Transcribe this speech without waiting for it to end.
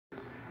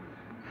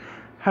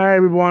Hi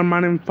everyone, my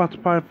name is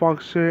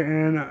Fox here,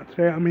 and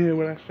today I'm here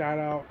with a shout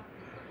out.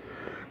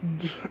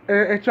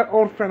 It's an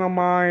old friend of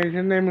mine.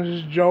 His name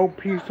is Joe.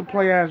 He used to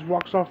play as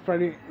Rockstar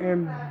Freddy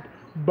and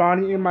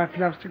Bonnie in my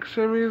FNAF 6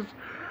 series.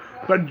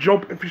 But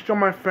Joe, if you're still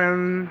my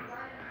friend,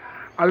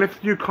 I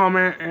left you a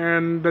comment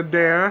and the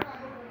dare.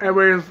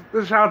 Anyways,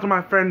 this shout out to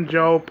my friend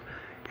Joe.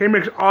 He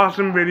makes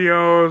awesome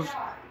videos.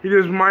 He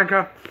does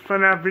Minecraft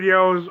FNAF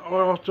videos.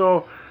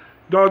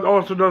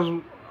 Also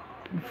does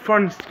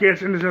fun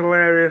skits and it's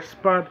hilarious.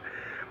 But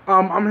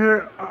I'm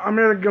here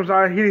to give him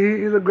out.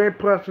 He's a great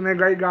person, a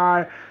great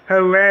guy,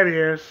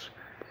 hilarious,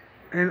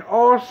 and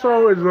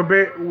also is a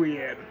bit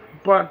weird.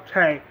 But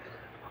hey,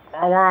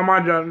 why am I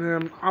judging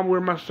him? I'm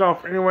with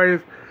myself. Anyways,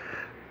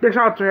 big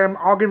shout out to him.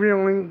 I'll give you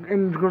a link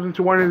in goes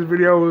into one of his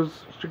videos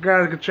so you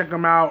guys can check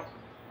him out.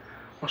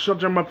 I'll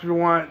shut him up if you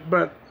want.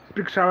 But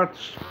big shout out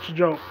to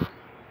Joe.